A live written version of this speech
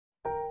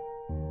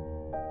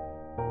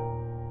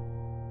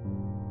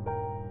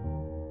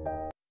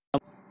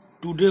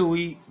Today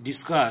we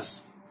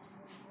discuss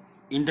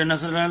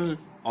International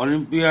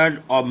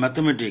Olympiad of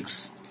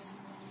Mathematics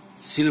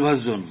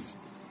Silverzone.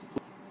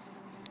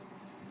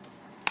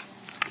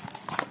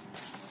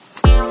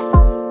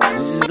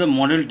 This is the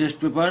model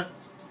test paper.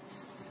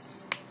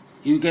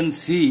 You can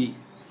see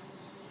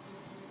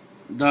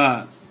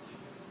the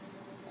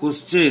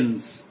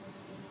questions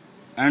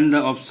and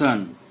the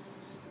option.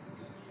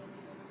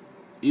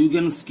 You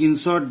can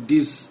screenshot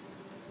these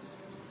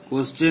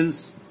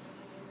questions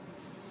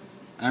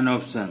and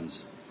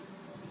options.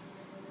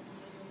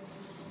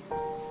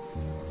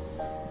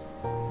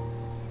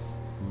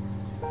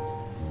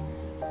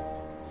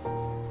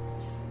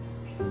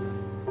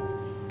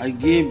 I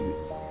give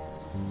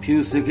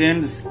few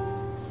seconds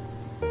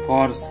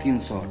for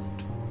screenshot.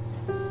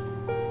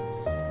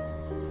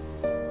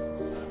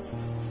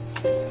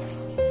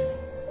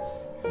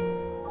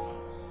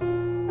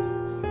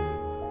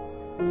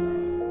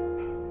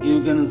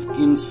 You can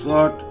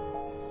screenshot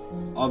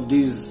of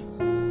this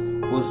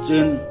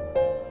question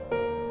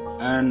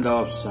and the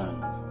option.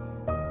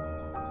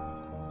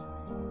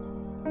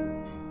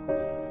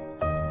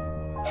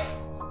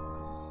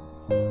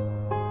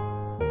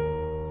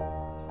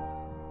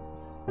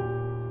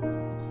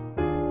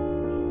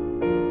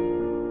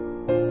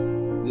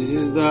 This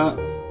is the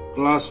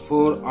class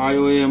 4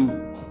 iOM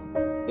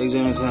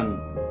examination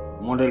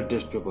model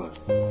test paper.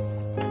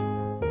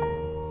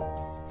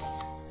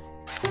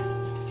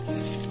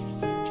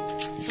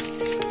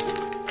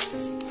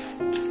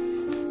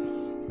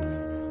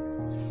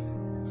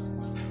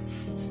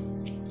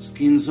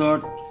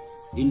 Screenshot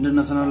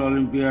International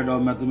Olympiad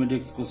of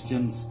Mathematics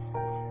questions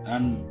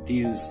and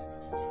these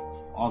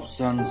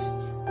options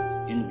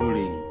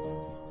including.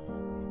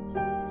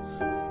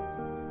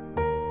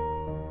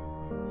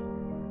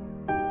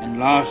 And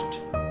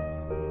last,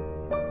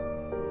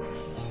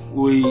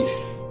 we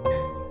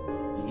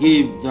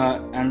give the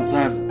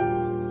answer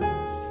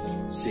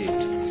sheet.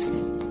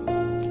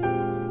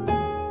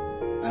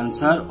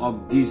 Answer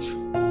of these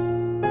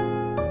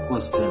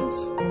questions.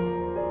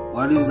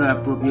 What is the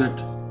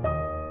appropriate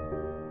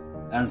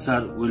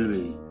answer will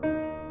be?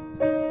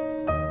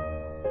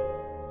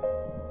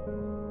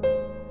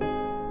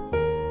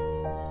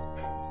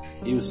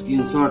 You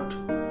screenshot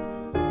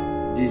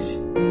these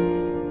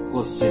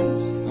questions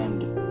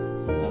and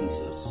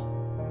answers.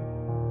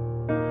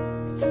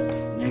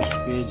 Next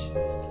page.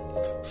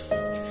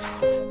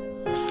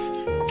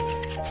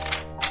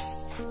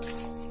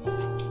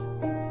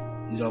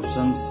 These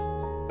options,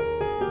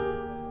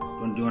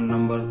 21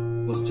 number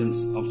questions,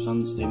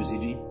 options,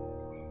 ABCD.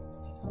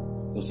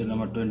 Question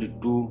number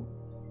 22,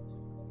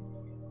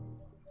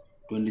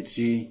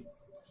 23,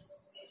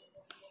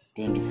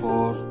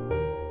 24,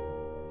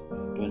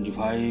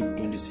 25,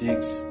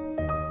 26,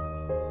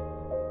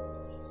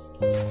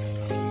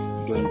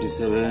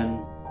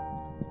 27,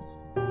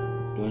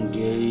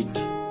 28,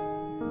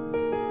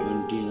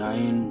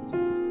 29,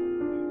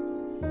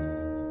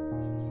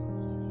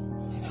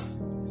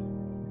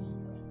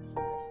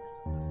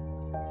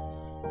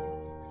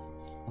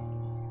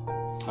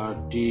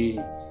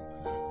 30,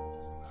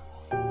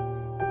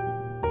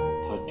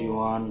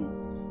 31,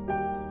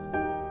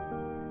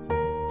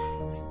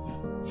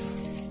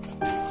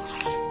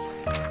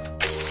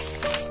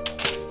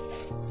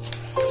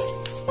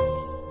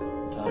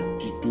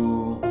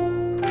 32,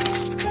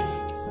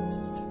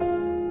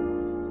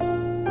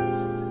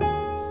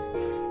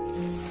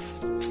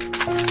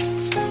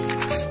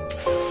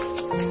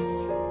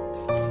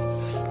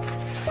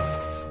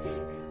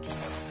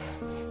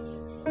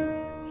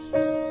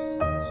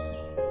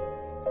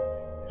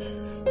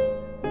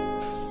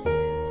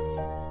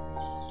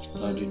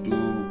 32,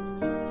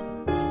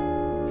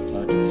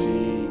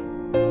 33,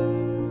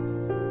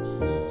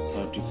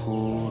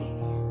 34,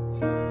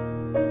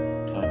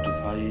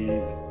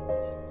 35,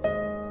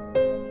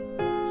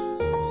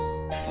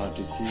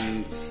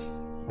 36,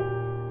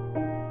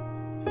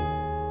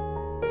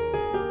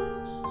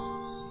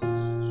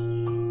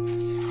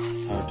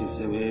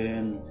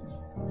 37,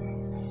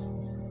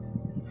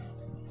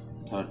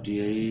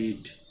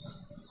 38,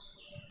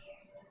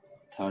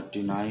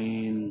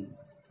 39,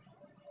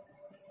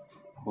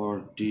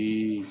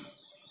 40.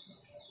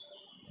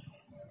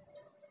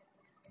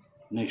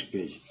 Next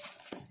page.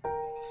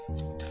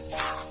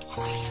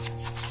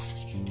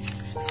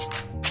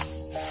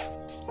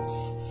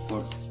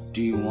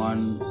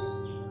 41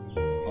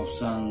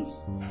 options,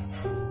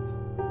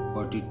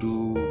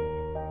 42,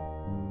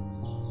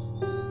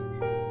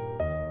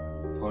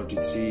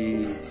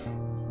 43,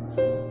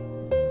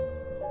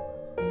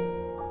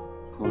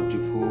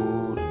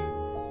 44,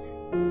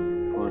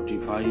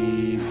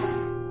 45,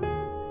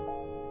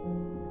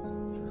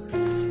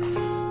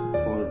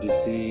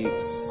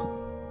 46,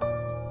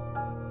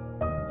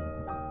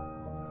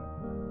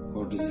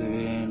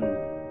 47,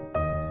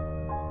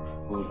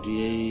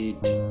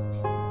 48,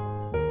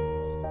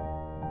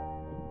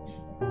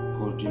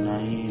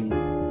 49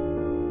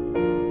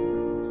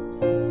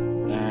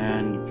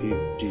 and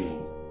 50.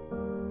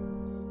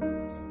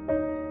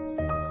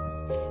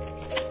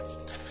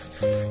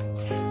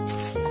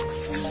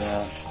 And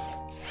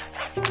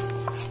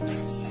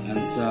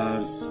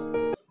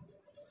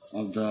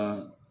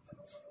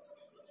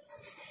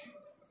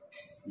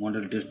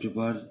model test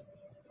paper.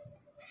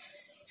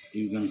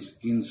 You can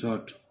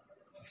screenshot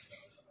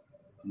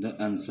the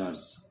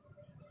answers.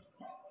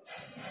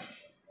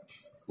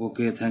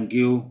 Okay, thank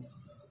you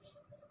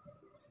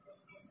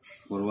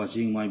for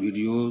watching my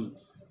videos,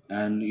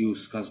 and you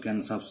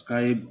can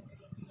subscribe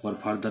for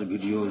further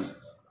videos.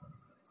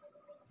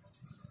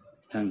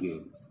 Thank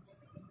you.